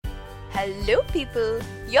Hello, people.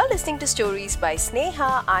 You're listening to Stories by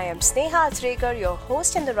Sneha. I am Sneha Achrekar, your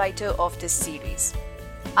host and the writer of this series.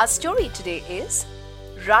 Our story today is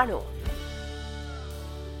Rano.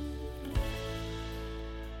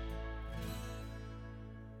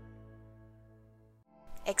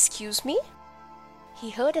 Excuse me?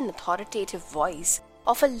 He heard an authoritative voice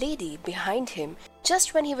of a lady behind him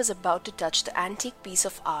just when he was about to touch the antique piece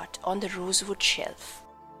of art on the rosewood shelf.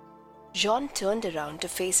 John turned around to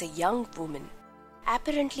face a young woman,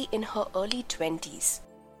 apparently in her early 20s,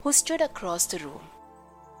 who stood across the room.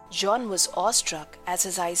 John was awestruck as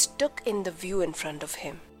his eyes took in the view in front of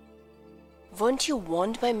him. "Weren't you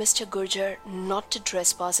warned by Mr. Gurjar not to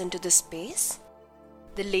trespass into this space?"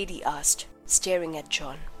 the lady asked, staring at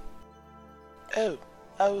John.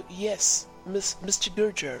 Oh, yes, Mr.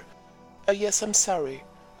 Gurjar. Yes, I'm sorry.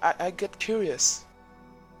 I get curious.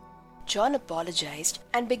 John apologized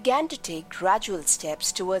and began to take gradual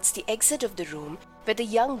steps towards the exit of the room where the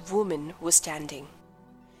young woman was standing.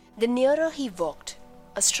 The nearer he walked,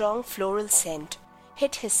 a strong floral scent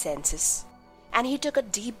hit his senses, and he took a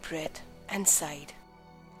deep breath and sighed.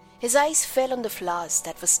 His eyes fell on the flowers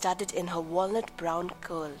that were studded in her walnut brown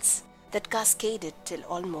curls that cascaded till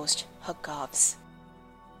almost her calves.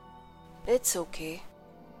 "It's okay.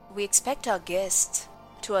 We expect our guests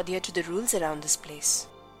to adhere to the rules around this place."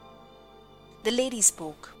 The lady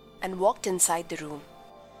spoke and walked inside the room.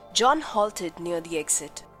 John halted near the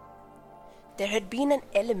exit. There had been an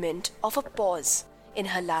element of a pause in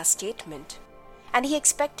her last statement, and he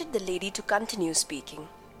expected the lady to continue speaking,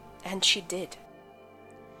 and she did.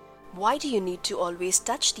 "Why do you need to always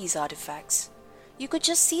touch these artifacts? You could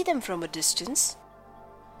just see them from a distance.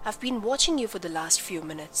 I've been watching you for the last few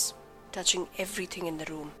minutes, touching everything in the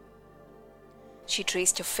room." She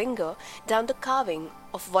traced her finger down the carving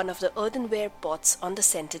of one of the earthenware pots on the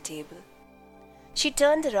center table. She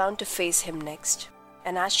turned around to face him next,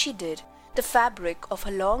 and as she did, the fabric of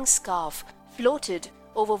her long scarf floated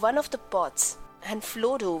over one of the pots and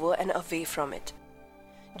flowed over and away from it.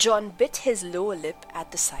 John bit his lower lip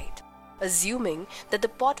at the sight, assuming that the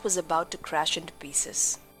pot was about to crash into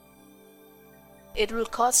pieces. "It will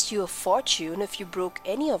cost you a fortune if you broke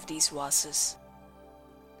any of these vases."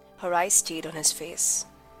 Her eyes stayed on his face.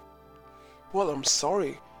 Well, I'm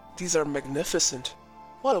sorry. These are magnificent.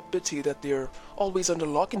 What a pity that they're always under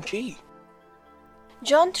lock and key.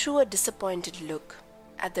 John threw a disappointed look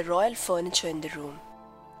at the royal furniture in the room.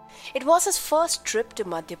 It was his first trip to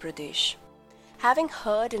Madhya Pradesh. Having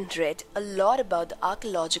heard and read a lot about the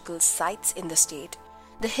archaeological sites in the state,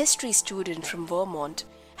 the history student from Vermont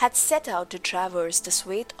had set out to traverse the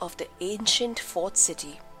swathe of the ancient fort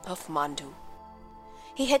city of Mandu.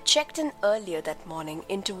 He had checked in earlier that morning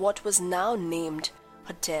into what was now named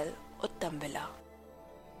Hotel Uttambila.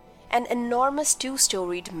 An enormous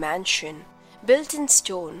two-storied mansion built in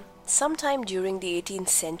stone sometime during the 18th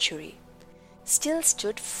century still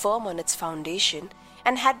stood firm on its foundation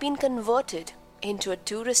and had been converted into a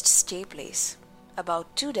tourist stay place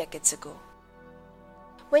about 2 decades ago.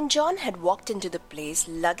 When John had walked into the place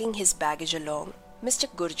lugging his baggage along, Mr.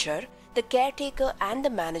 Gurjar, the caretaker and the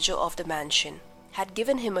manager of the mansion, had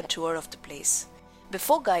given him a tour of the place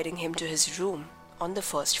before guiding him to his room on the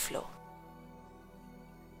first floor.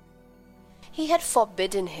 He had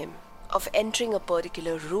forbidden him of entering a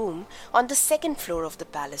particular room on the second floor of the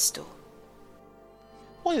palace though.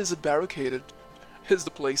 Why is it barricaded? Is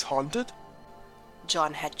the place haunted?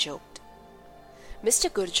 John had joked. Mr.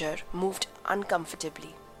 Gurjar moved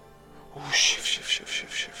uncomfortably. Oh, shiv.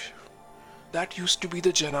 That used to be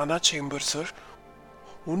the Janana chamber, sir.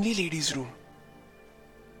 Only ladies' room.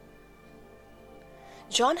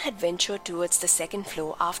 John had ventured towards the second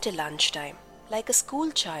floor after lunchtime, like a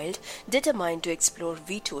school child determined to explore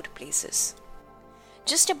vetoed places.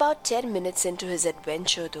 Just about 10 minutes into his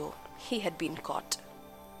adventure, though, he had been caught.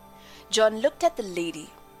 John looked at the lady.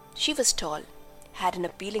 She was tall, had an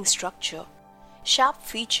appealing structure, sharp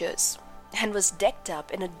features, and was decked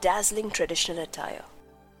up in a dazzling traditional attire.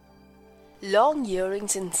 Long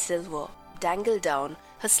earrings in silver dangled down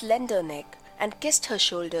her slender neck and kissed her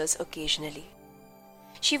shoulders occasionally.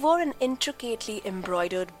 She wore an intricately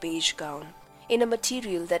embroidered beige gown in a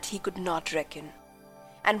material that he could not reckon,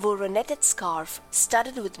 and wore a netted scarf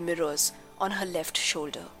studded with mirrors on her left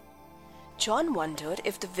shoulder. John wondered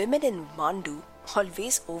if the women in Mandu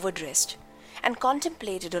always overdressed and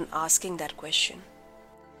contemplated on asking that question.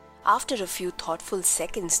 After a few thoughtful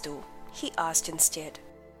seconds, though, he asked instead,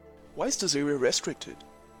 Why is this area restricted?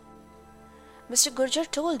 "Mr. Gurjar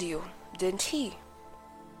told you, didn't he?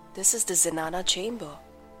 This is the Zenana chamber.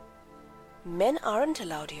 Men aren't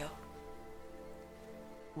allowed here."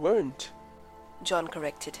 Weren't. John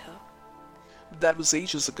corrected her. That was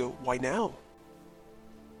ages ago. Why now?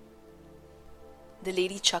 The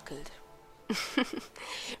lady chuckled.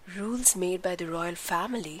 Rules made by the royal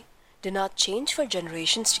family do not change for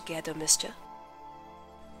generations together, mister.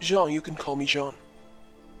 Jean, you can call me Jean.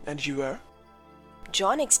 And you are?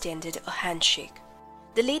 John extended a handshake.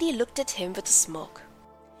 The lady looked at him with a smirk.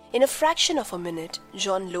 In a fraction of a minute,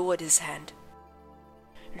 John lowered his hand.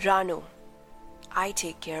 Rano, I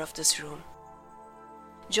take care of this room.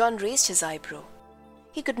 John raised his eyebrow.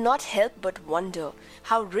 He could not help but wonder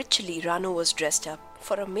how richly Rano was dressed up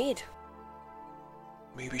for a maid.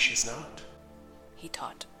 Maybe she's not, he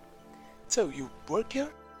thought. So you work here?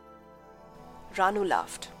 Ranu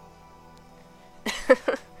laughed.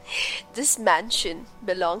 This mansion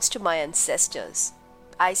belongs to my ancestors.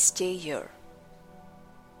 I stay here.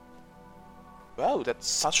 Wow, that's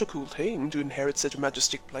such a cool thing to inherit such a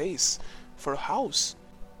majestic place for a house.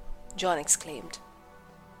 John exclaimed.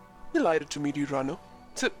 Delighted to meet you, Rano.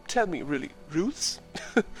 So tell me, really, rules?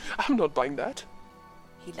 I'm not buying that.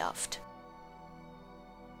 He laughed.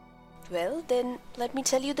 Well, then let me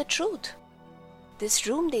tell you the truth. This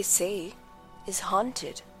room, they say, is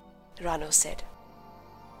haunted, Rano said.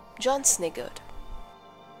 John sniggered.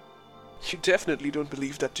 You definitely don't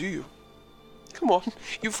believe that, do you? Come on,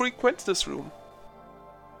 you frequent this room.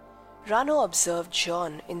 Rano observed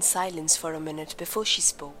John in silence for a minute before she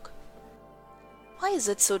spoke. Why is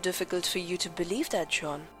it so difficult for you to believe that,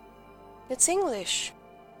 John? It's English.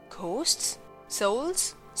 Ghosts?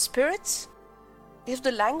 Souls? Spirits? If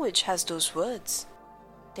the language has those words,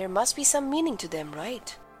 there must be some meaning to them,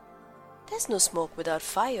 right? There's no smoke without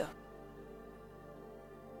fire.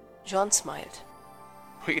 John smiled.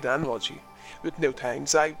 Wait, Anwaji, with no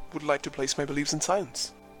thanks, I would like to place my beliefs in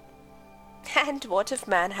science. And what if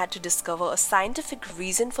man had to discover a scientific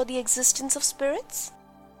reason for the existence of spirits?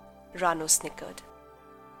 Rano snickered.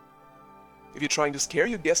 If you're trying to scare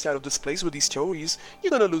your guest out of this place with these stories,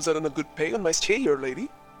 you're gonna lose out on a good pay on my stay here, lady.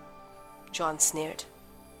 John sneered.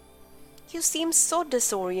 You seem so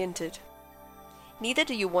disoriented. Neither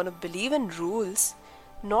do you want to believe in rules,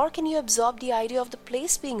 nor can you absorb the idea of the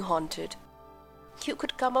place being haunted. You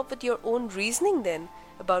could come up with your own reasoning then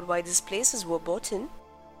about why this place is verboten,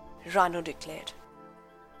 Rano declared.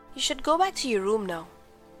 You should go back to your room now.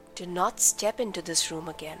 Do not step into this room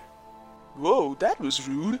again. Whoa, that was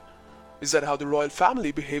rude. Is that how the royal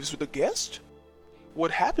family behaves with a guest?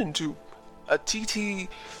 What happened to a TT...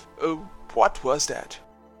 what was that?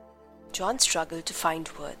 John struggled to find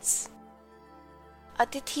words.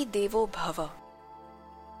 Atithi Devo Bhava.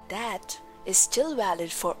 That is still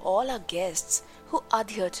valid for all our guests who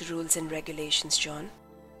adhere to rules and regulations, John.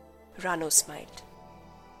 Rano smiled.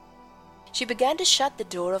 She began to shut the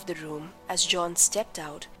door of the room as John stepped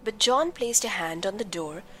out, but John placed a hand on the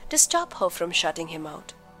door to stop her from shutting him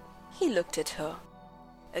out. He looked at her.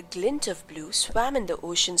 A glint of blue swam in the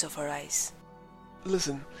oceans of her eyes.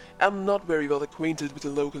 Listen, I'm not very well acquainted with the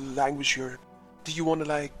local language here. Do you want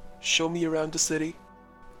to, show me around the city?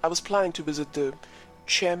 I was planning to visit the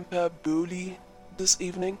Champa Boli this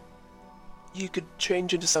evening. You could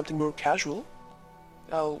change into something more casual.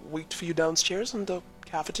 I'll wait for you downstairs in the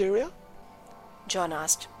cafeteria. John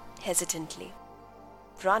asked, hesitantly.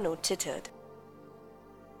 Rano tittered.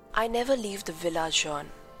 I never leave the villa, John.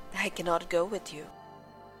 I cannot go with you.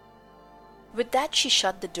 With that, she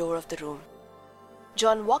shut the door of the room.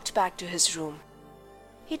 John walked back to his room.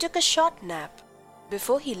 He took a short nap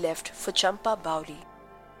before he left for Champa Bauli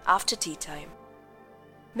after tea time.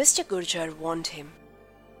 Mr. Gurjar warned him.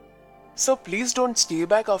 So please don't stay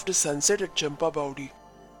back after sunset at Champa Bauli.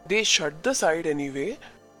 They shut the site anyway,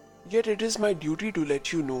 yet it is my duty to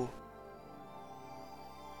let you know.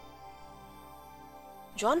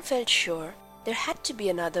 John felt sure there had to be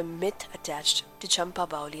another myth attached to Champa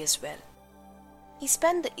Bauli as well. He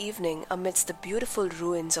spent the evening amidst the beautiful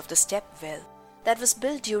ruins of the step well that was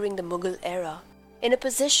built during the Mughal era, in a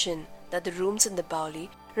position that the rooms in the Bauli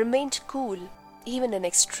remained cool even in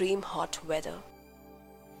extreme hot weather.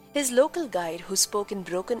 His local guide, who spoke in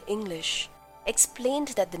broken English, explained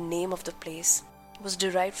that the name of the place was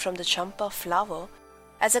derived from the champa flower,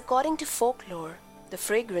 as according to folklore, the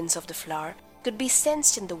fragrance of the flower could be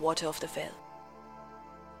sensed in the water of the well.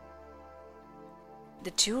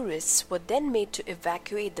 The tourists were then made to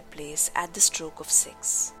evacuate the place at the stroke of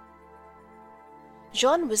 6.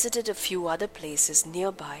 John visited a few other places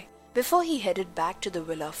nearby before he headed back to the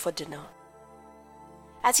villa for dinner.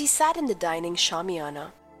 As he sat in the dining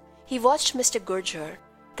shamiana, he watched Mr. Gurjar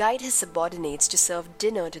guide his subordinates to serve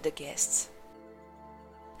dinner to the guests.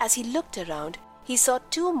 As he looked around, he saw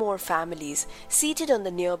 2 more families seated on the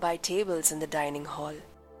nearby tables in the dining hall.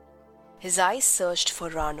 His eyes searched for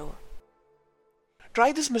Rano.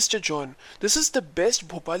 Try this, Mr. John. This is the best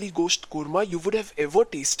Bhopali Gosht Korma you would have ever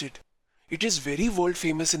tasted. It is very world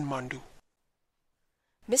famous in Mandu.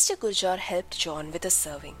 Mr. Gurjar helped John with a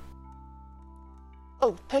serving.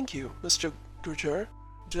 Oh, thank you, Mr. Gurjar.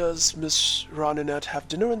 Does Miss Rananat have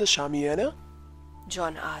dinner in the Shamiana?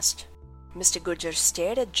 John asked. Mr. Gurjar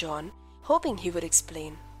stared at John, hoping he would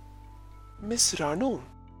explain. Miss Ranu?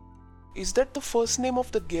 Is that the first name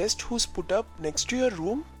of the guest who's put up next to your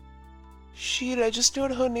room? She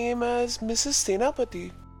registered her name as Mrs.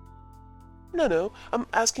 Senapati. No, I'm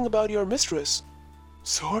asking about your mistress.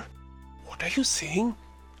 Sir, what are you saying?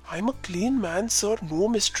 I'm a clean man, sir, no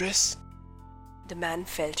mistress. The man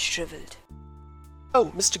felt shriveled.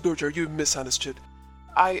 Oh, Mr. Gurjar, you misunderstood.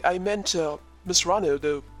 I meant Miss Rano,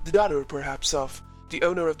 the daughter, perhaps, of the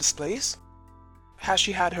owner of this place. Has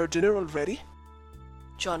she had her dinner already?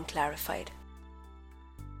 John clarified.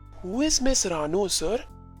 Who is Miss Rano, sir?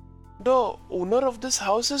 The owner of this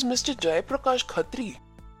house is Mr. Jayaprakash Khatri.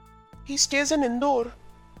 He stays in Indore.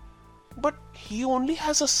 But he only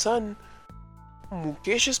has a son.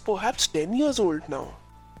 Mukesh is perhaps 10 years old now.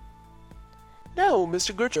 No,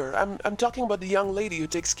 Mr. Gurjar, I'm talking about the young lady who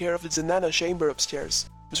takes care of the Zanana chamber upstairs.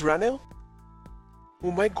 Miss Rano?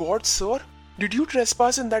 Oh my God, sir! Did you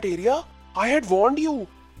trespass in that area? I had warned you!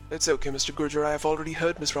 It's okay, Mr. Gurjar. I have already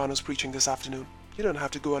heard Miss Rano's preaching this afternoon. You don't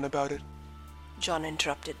have to go on about it. John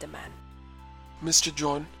interrupted the man. Mr.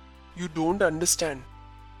 John, you don't understand.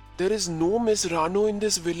 There is no Miss Rano in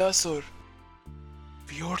this villa, sir.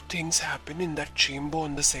 Weird things happen in that chamber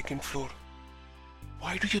on the second floor.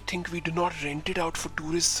 Why do you think we do not rent it out for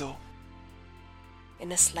tourists, sir?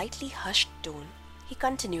 In a slightly hushed tone, he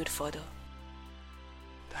continued further.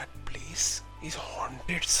 That place is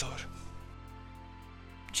haunted, sir.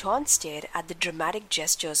 John stared at the dramatic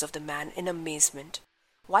gestures of the man in amazement,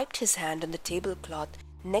 wiped his hand on the tablecloth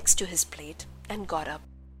next to his plate, and got up.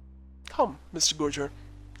 Come, Mr. Gurjar.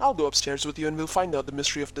 I'll go upstairs with you and we'll find out the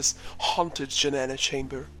mystery of this haunted Janana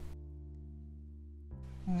chamber.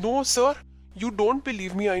 No, sir. You don't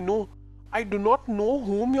believe me, I know. I do not know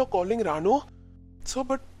whom you're calling Rano. Sir,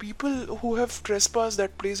 but people who have trespassed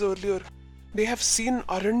that place earlier, they have seen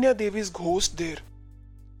Aranya Devi's ghost there.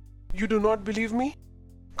 You do not believe me?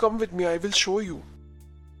 Come with me, I will show you.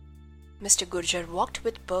 Mr. Gurjar walked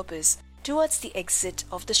with purpose towards the exit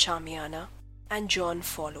of the Shamiana, and John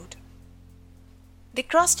followed. They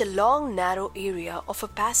crossed a long, narrow area of a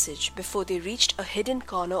passage before they reached a hidden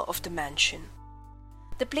corner of the mansion.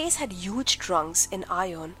 The place had huge trunks in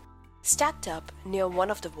iron stacked up near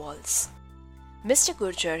one of the walls. Mr.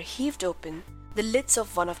 Gurjar heaved open the lids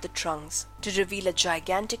of one of the trunks to reveal a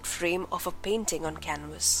gigantic frame of a painting on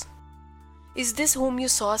canvas. Is this whom you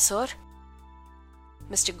saw, sir?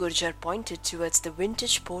 Mr. Gurjar pointed towards the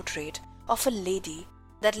vintage portrait of a lady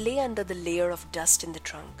that lay under the layer of dust in the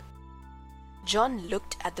trunk. John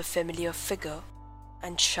looked at the familiar figure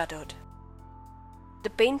and shuddered. The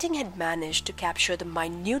painting had managed to capture the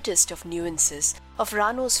minutest of nuances of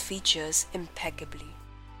Rano's features impeccably.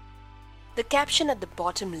 The caption at the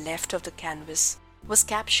bottom left of the canvas was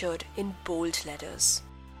captured in bold letters.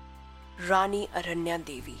 Rani Aranya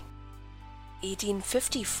Devi,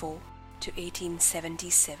 1854 to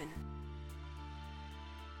 1877.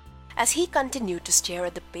 As he continued to stare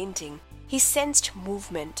at the painting, he sensed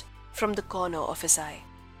movement from the corner of his eye.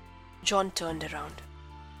 John turned around.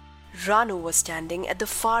 Ranu was standing at the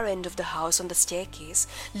far end of the house on the staircase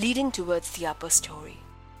leading towards the upper story.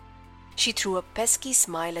 She threw a pesky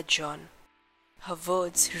smile at John. Her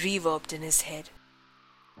words reverbed in his head.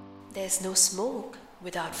 There's no smoke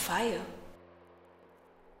without fire.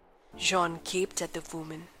 John gaped at the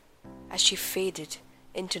woman as she faded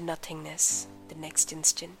into nothingness the next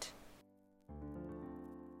instant.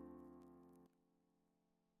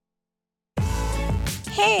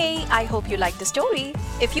 Hey, I hope you liked the story.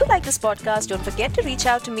 If you like this podcast, don't forget to reach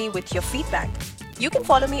out to me with your feedback. You can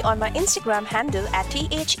follow me on my Instagram handle at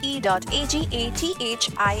the@agatist.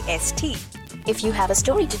 If you have a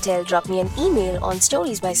story to tell, drop me an email on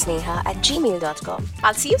storiesbysneha@gmail.com.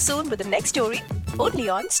 I'll see you soon with the next story, only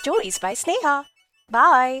on Stories by Sneha.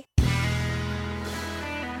 Bye.